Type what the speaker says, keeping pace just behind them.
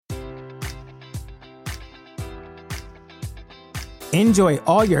Enjoy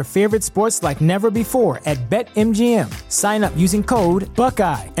all your favorite sports like never before at BetMGM. Sign up using code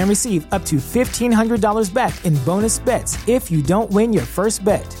Buckeye and receive up to $1,500 back in bonus bets if you don't win your first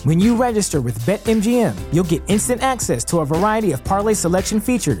bet. When you register with BetMGM, you'll get instant access to a variety of parlay selection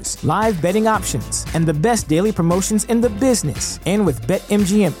features, live betting options, and the best daily promotions in the business. And with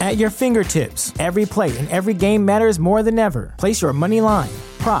BetMGM at your fingertips, every play and every game matters more than ever. Place your money line,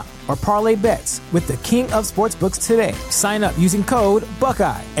 prop, or parlay bets with the king of sportsbooks today. Sign up using code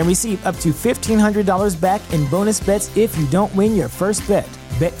Buckeye and receive up to $1,500 back in bonus bets if you don't win your first bet.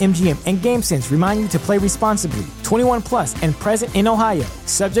 BetMGM and GameSense remind you to play responsibly. 21 plus and present in Ohio,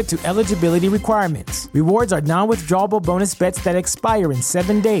 subject to eligibility requirements. Rewards are non-withdrawable bonus bets that expire in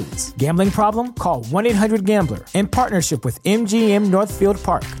 7 days. Gambling problem? Call 1-800-GAMBLER. In partnership with MGM Northfield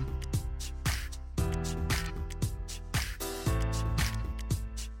Park.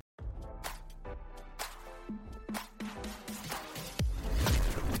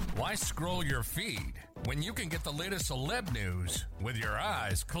 Why scroll your feed when you can get the latest celeb news with your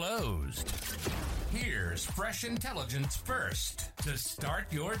eyes closed? Here's fresh intelligence first to start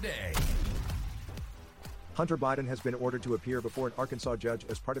your day. Hunter Biden has been ordered to appear before an Arkansas judge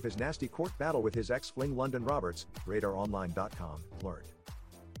as part of his nasty court battle with his ex-fling Lunden Roberts, RadarOnline.com learned.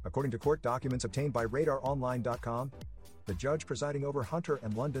 According to court documents obtained by RadarOnline.com, the judge presiding over Hunter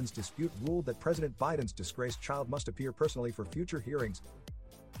and Lunden's dispute ruled that President Biden's disgraced child must appear personally for future hearings.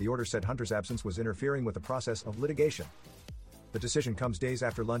 The order said Hunter's absence was interfering with the process of litigation. The decision comes days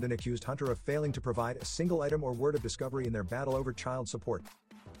after Lunden accused Hunter of failing to provide a single item or word of discovery in their battle over child support.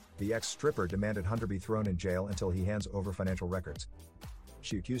 The ex-stripper demanded Hunter be thrown in jail until he hands over financial records.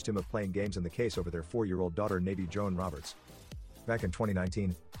 She accused him of playing games in the case over their 4-year-old daughter Navy Joan Roberts. Back in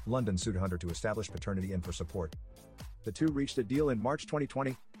 2019, Lunden sued Hunter to establish paternity and for support. The two reached a deal in March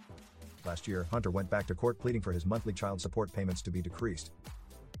 2020. Last year, Hunter went back to court pleading for his monthly child support payments to be decreased.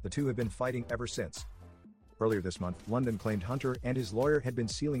 The two have been fighting ever since. Earlier this month, Lunden claimed Hunter and his lawyer had been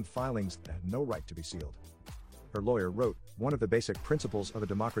sealing filings that had no right to be sealed. Her lawyer wrote, "One of the basic principles of a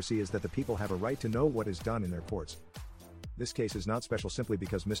democracy is that the people have a right to know what is done in their courts. This case is not special simply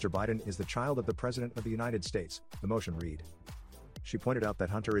because Mr. Biden is the child of the President of the United States," the motion read. She pointed out that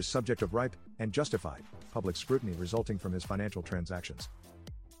Hunter is subject of ripe and justified public scrutiny resulting from his financial transactions.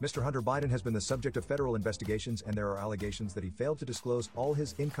 Mr. Hunter Biden has been the subject of federal investigations, and there are allegations that he failed to disclose all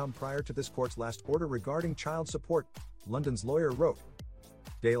his income prior to this court's last order regarding child support, Lunden's lawyer wrote.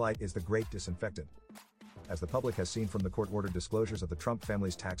 Daylight is the great disinfectant. As the public has seen from the court-ordered disclosures of the Trump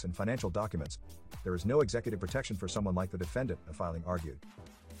family's tax and financial documents, there is no executive protection for someone like the defendant, the filing argued.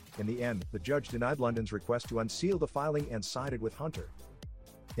 In the end, the judge denied Lunden's request to unseal the filing and sided with Hunter.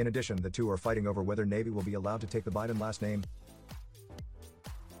 In addition, the two are fighting over whether Navy will be allowed to take the Biden last name.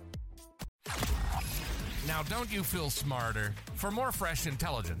 Now, don't you feel smarter? For more fresh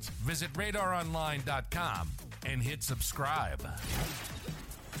intelligence, visit RadarOnline.com and hit subscribe.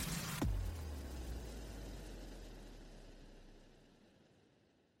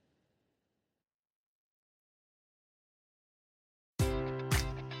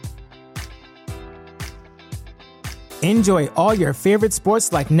 Enjoy all your favorite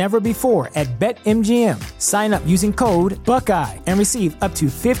sports like never before at BetMGM. Sign up using code Buckeye and receive up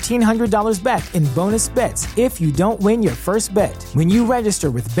to $1,500 back in bonus bets if you don't win your first bet. When you register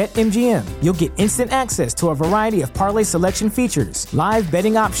with BetMGM, you'll get instant access to a variety of parlay selection features, live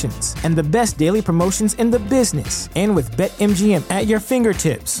betting options, and the best daily promotions in the business. And with BetMGM at your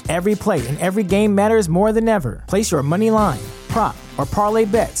fingertips, every play and every game matters more than ever. Place your money line, prop, or parlay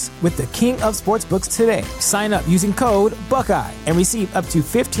bets with the king of sportsbooks today. Sign up using code Buckeye and receive up to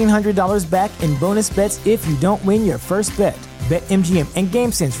 $1,500 back in bonus bets if you don't win your first bet. BetMGM and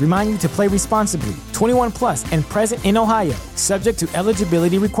GameSense remind you to play responsibly. 21 plus and present in Ohio, subject to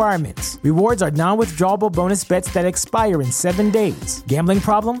eligibility requirements. Rewards are non-withdrawable bonus bets that expire in 7 days. Gambling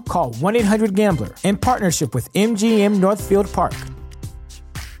problem? Call 1-800-GAMBLER. In partnership with MGM Northfield Park.